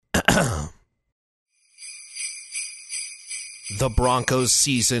The Broncos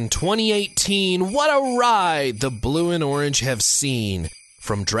season 2018, what a ride the blue and orange have seen.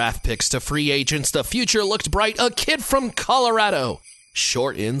 From draft picks to free agents, the future looked bright. A kid from Colorado,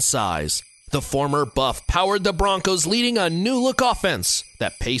 short in size. The former Buff powered the Broncos, leading a new-look offense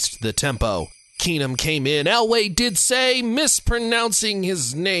that paced the tempo. Keenum came in, Elway did say, mispronouncing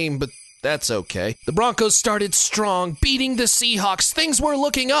his name, but that's okay. The Broncos started strong, beating the Seahawks. Things were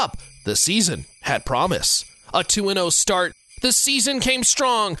looking up. The season had promise. A 2-0 start. The season came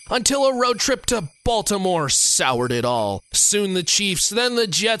strong until a road trip to Baltimore soured it all. Soon the Chiefs, then the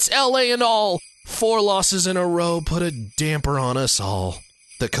Jets, LA and all. 4 losses in a row put a damper on us all.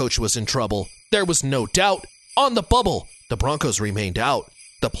 The coach was in trouble. There was no doubt. On the bubble, the Broncos remained out.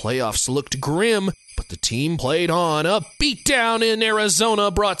 The playoffs looked grim, but the team played on. A beatdown in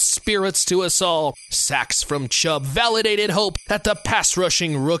Arizona brought spirits to us all. Sacks from Chubb validated hope that the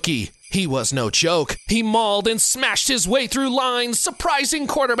pass-rushing rookie, he was no joke. He mauled and smashed his way through lines, surprising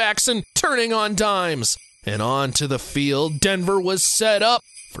quarterbacks and turning on dimes. And on to the field, Denver was set up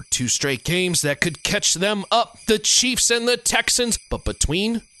for 2 straight games that could catch them up, the Chiefs and the Texans. But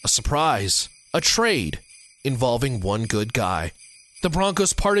between a surprise, a trade involving one good guy, the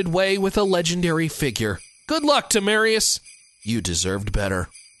Broncos parted way with a legendary figure. Good luck, Demaryius. You deserved better.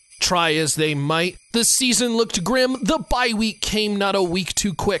 Try as they might, the season looked grim. The bye week came not a week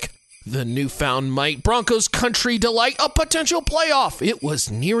too quick. The newfound might, Broncos country delight, a potential playoff. It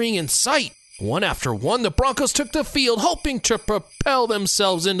was nearing in sight. One after one, the Broncos took the field, hoping to propel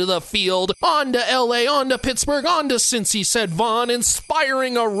themselves into the field. On to L.A., on to Pittsburgh, on to Cincy, said Vaughn,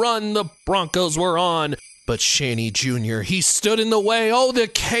 inspiring a run the Broncos were on. But Shanny Jr., he stood in the way. Oh, the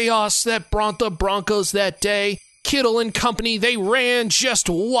chaos that brought the Broncos that day. Kittle and company, they ran just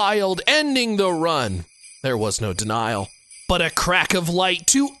wild, ending the run. There was no denial, but a crack of light.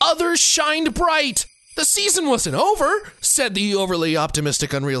 2 others shined bright. The season wasn't over, said the overly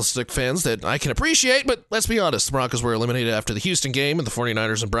optimistic, unrealistic fans that I can appreciate, but let's be honest, the Broncos were eliminated after the Houston game, and the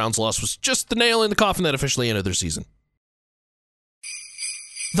 49ers and Browns loss was just the nail in the coffin that officially ended their season.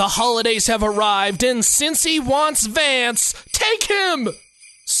 The holidays have arrived, and Cincy wants Vance. Take him,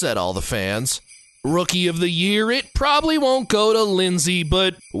 said all the fans. Rookie of the year, it probably won't go to Lindsey,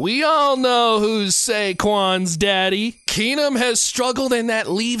 but we all know who's Saquon's daddy. Keenum has struggled, and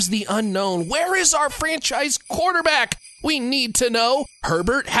that leaves the unknown. Where is our franchise quarterback? We need to know.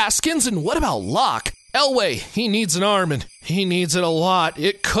 Herbert, Haskins, and what about Locke? Elway, he needs an arm, and he needs it a lot.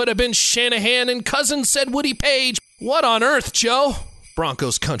 It could have been Shanahan, and Cousins said Woody Page. What on earth, Joe?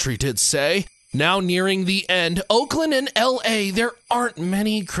 Broncos country did say. Now nearing the end, Oakland and L.A., there aren't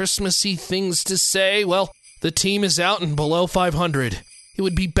many Christmassy things to say. Well, the team is out and below 500. It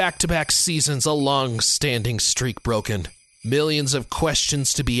would be back-to-back seasons, a long-standing streak broken. Millions of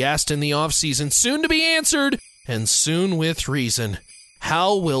questions to be asked in the offseason, soon to be answered, and soon with reason.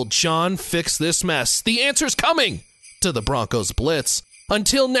 How will John fix this mess? The answer's coming to the Broncos Blitz.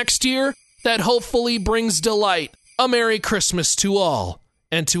 Until next year, that hopefully brings delight. A Merry Christmas to all,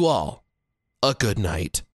 and to all, a good night.